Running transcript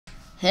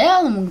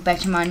Hello and welcome back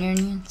to my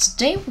journey.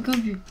 Today we're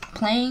going to be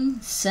playing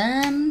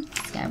some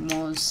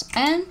Skywars,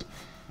 and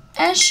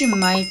as you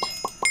might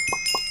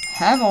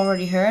have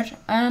already heard,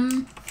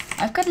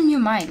 I've got a new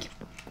mic.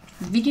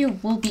 The video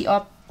will be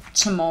up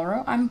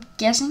tomorrow, I'm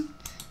guessing.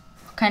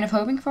 Kind of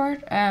hoping for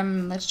it.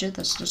 Let's do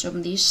this. Let's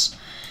open these.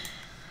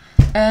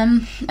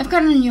 I've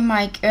got a new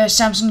mic,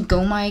 Samsung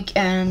Go mic,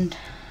 and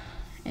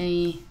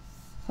a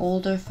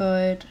holder for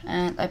it,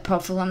 and a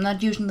puffle. I'm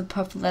not using the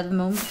puffle at the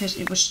moment because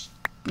it was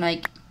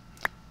like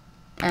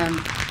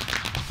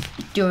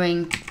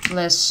doing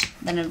less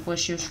than it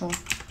was useful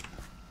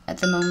at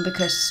the moment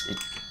because it,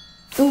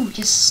 oh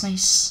yes,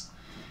 nice,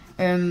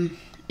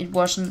 it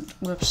wasn't,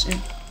 whoops,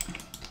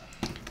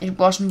 it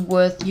wasn't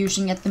worth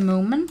using at the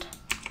moment,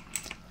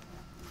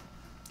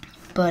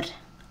 but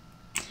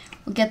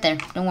we'll get there,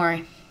 don't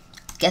worry,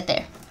 get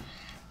there,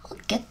 I'll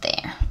get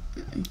there,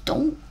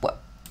 don't,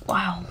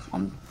 wow,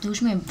 I'm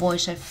losing my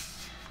voice.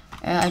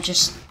 I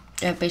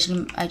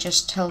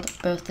just held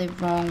both the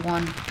wrong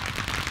one.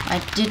 I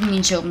didn't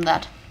mean to open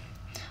that.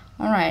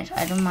 Alright,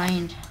 I don't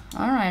mind.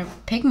 Alright,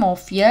 pick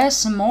morph.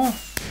 Yes, a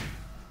morph.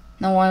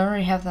 No, I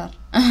already have that.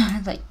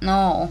 Like,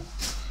 no.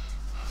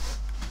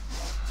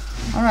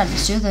 Alright,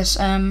 let's do this.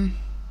 Come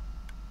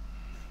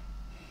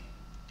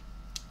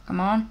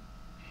on.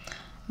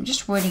 I'm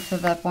just waiting for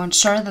that one.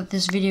 Sorry that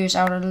this video is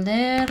out a little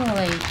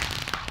late.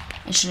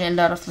 Actually, a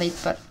lot of late,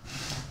 but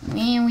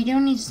man, we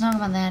don't need to talk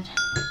about that.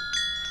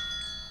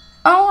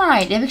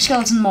 Alright, Epic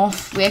Skeleton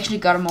morph. We actually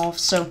got a morph,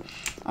 so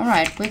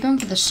alright, we're going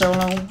for the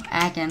solo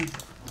again.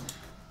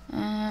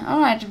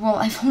 Alright, well,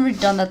 I've already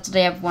done that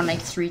today. I've won like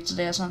 3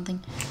 today or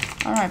something.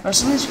 Alright, but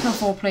so let's kill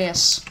 4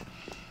 players.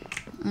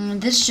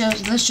 This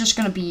is just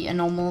gonna be a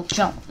normal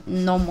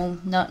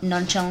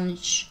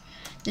non-challenge.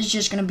 This is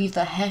just gonna be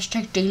the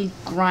hashtag daily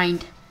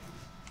grind.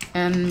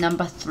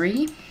 Number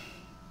 3.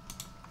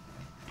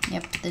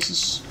 Yep, this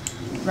is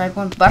the right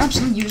one. But I'm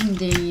still using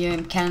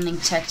the cannoning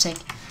tactic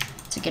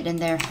to get in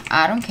there.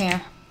 I don't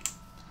care.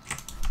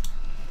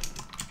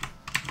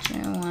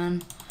 0,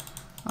 1.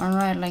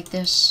 Alright, like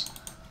this.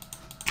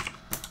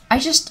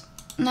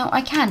 No,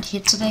 I can't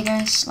hit today,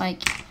 guys.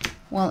 Like,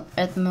 well,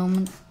 at the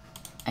moment,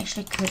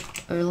 actually could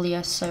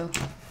earlier, so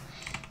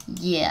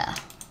yeah.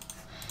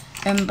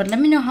 But let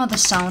me know how the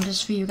sound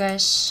is for you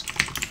guys,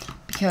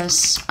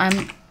 because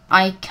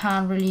I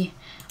can't really,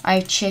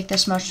 I checked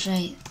as much as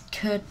I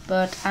could,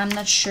 but I'm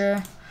not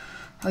sure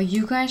how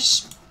you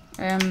guys,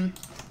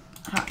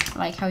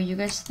 how you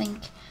guys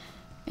think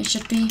it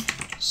should be.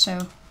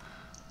 So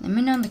let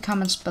me know in the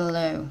comments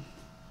below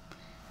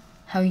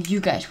how you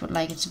guys would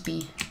like it to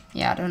be.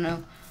 Yeah, I don't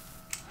know.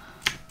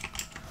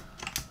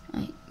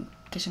 I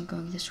guess I'm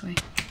going this way.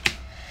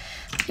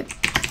 Yep.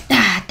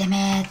 Ah, damn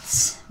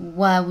it.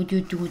 Why would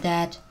you do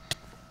that?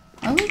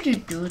 Why would you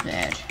do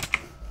that?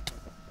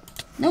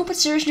 No, but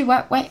seriously,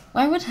 why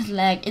would it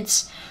lag?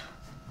 It's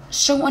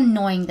so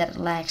annoying that it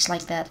lags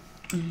like that.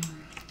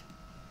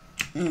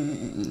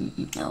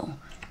 No,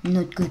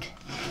 not good.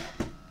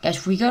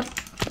 Guys, we're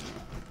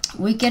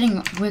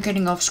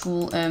getting off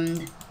school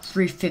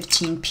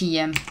 3:15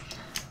 p.m.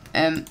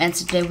 And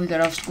today we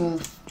got off school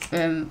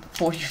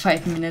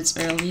 45 minutes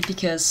early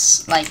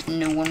because like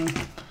no one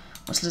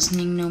was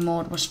listening no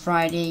more. It was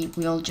Friday.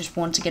 We all just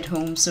want to get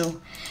home.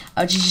 So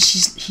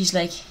he's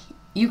like,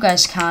 you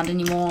guys can't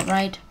anymore,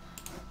 right?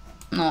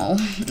 No,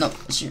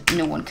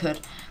 no one could.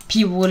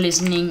 People were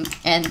listening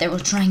and they were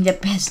trying their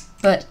best,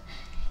 but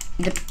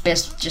the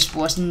best just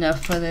wasn't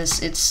enough for this.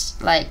 It's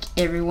like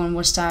everyone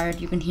was tired.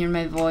 You can hear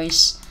my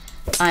voice.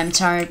 I'm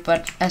tired,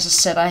 but as I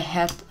said, I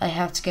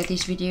have to get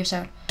these videos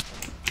out.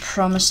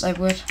 Promised I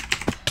would.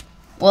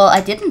 Well, I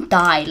didn't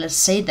die, let's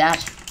say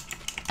that.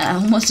 And I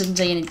almost didn't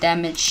take any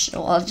damage.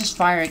 So I'll just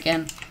fire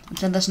again.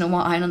 Until there's no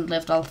more iron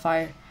left, I'll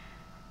fire.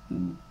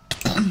 Don't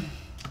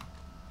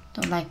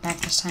lag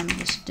back this time, I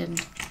guess it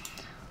didn't.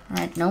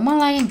 Alright, no more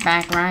lagging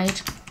back,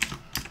 right?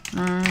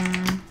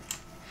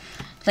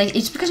 Like,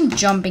 it's because I'm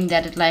jumping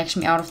that it lags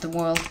me out of the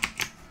world.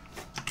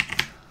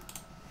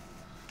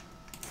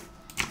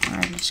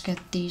 Alright, let's get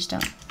these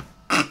done.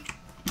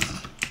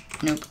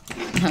 Nope.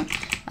 No,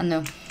 I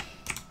know.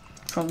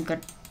 Probably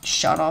got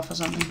shot off or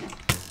something.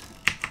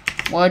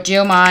 Would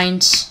you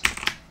mind?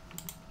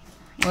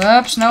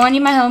 Whoops, no, I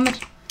need my helmet.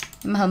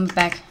 Need my helmet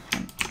back.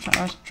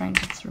 I was trying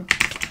to get through.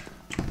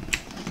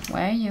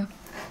 Where are you?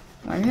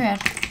 Where are you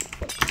at?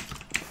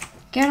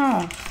 Get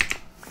off.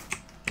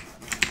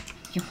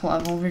 Well,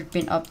 I've already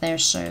been up there,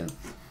 so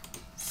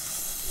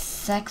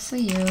sucks for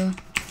you.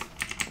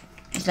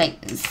 It's like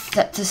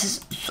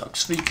this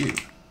sucks for you.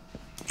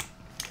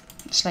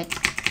 It's like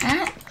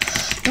that.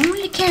 Don't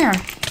really care.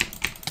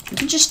 You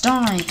can just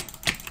die.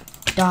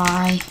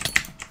 Die.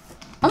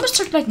 Almost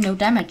took like no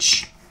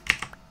damage.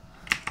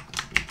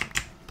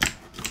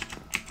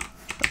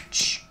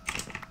 Ouch.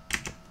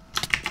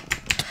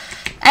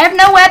 I have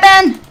no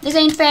weapon. This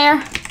ain't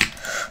fair.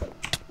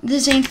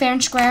 This ain't fair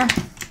and square.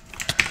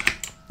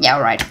 Yeah,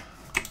 alright.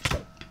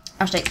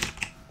 I was like,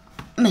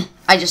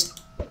 I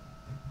just.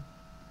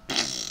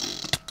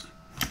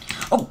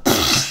 Oh,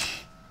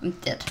 I'm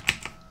dead.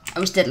 I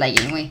was dead like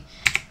anyway.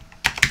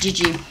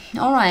 GG.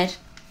 Alright.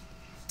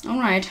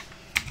 Alright.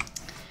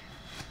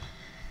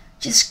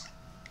 Just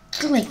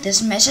click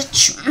this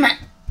message.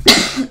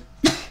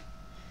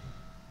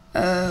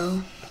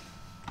 Oh.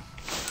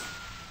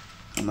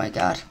 Oh my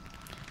god.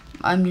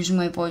 I'm losing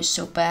my voice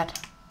so bad.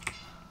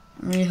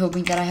 I'm really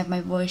hoping that I have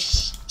my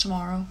voice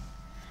tomorrow.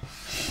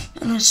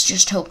 And let's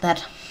just hope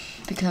that.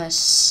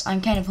 Because I'm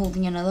kind of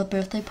holding another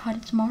birthday party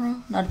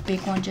tomorrow. Not a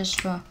big one,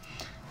 just for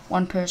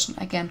one person.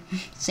 Again,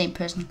 same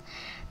person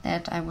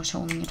that I was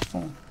holding it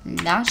for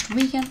last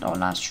weekend or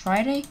last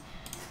Friday.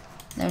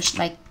 That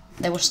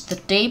was the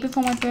day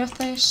before my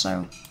birthday,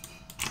 so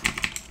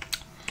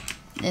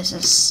this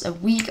is a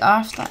week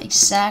after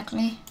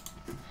exactly.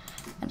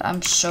 And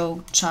I'm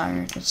so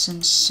tired, it's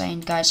insane,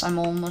 guys.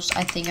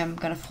 I think I'm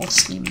gonna fall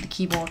asleep on the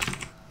keyboard.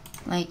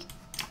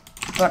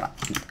 But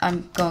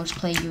I'm going to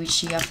play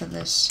UHC after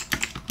this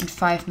in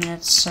 5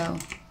 minutes, so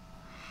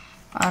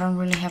I don't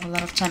really have a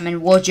lot of time.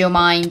 And watch your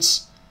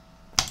minds.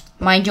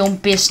 Mind your own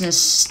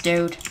business,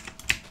 dude.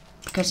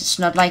 Because it's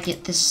not like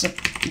it. This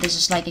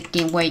is like a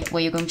game where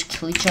you're going to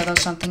kill each other or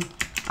something.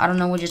 I don't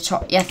know what you're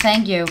talking. Yeah,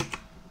 thank you.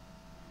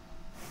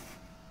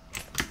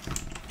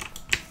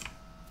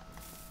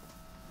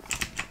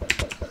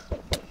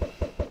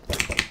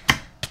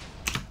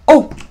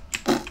 Oh,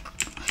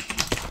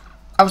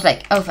 I was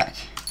like, oh fuck.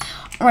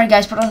 Alright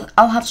guys, but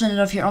I'll have to end it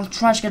off here. I'll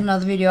try to get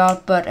another video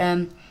out, but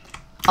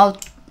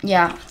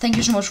yeah, thank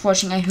you so much for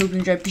watching. I hope you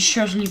enjoyed. Be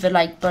sure to leave a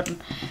like button.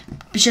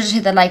 Be sure to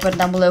hit that like button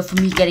down below for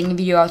me getting a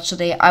video out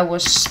today. I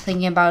was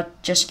thinking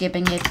about just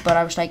skipping it, but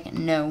I was like,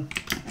 no.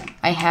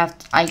 I have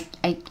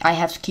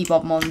to keep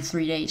up more than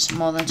 3 days,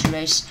 more than 2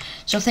 days.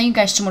 So thank you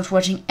guys so much for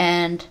watching,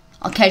 and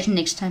I'll catch you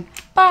next time.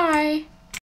 Bye!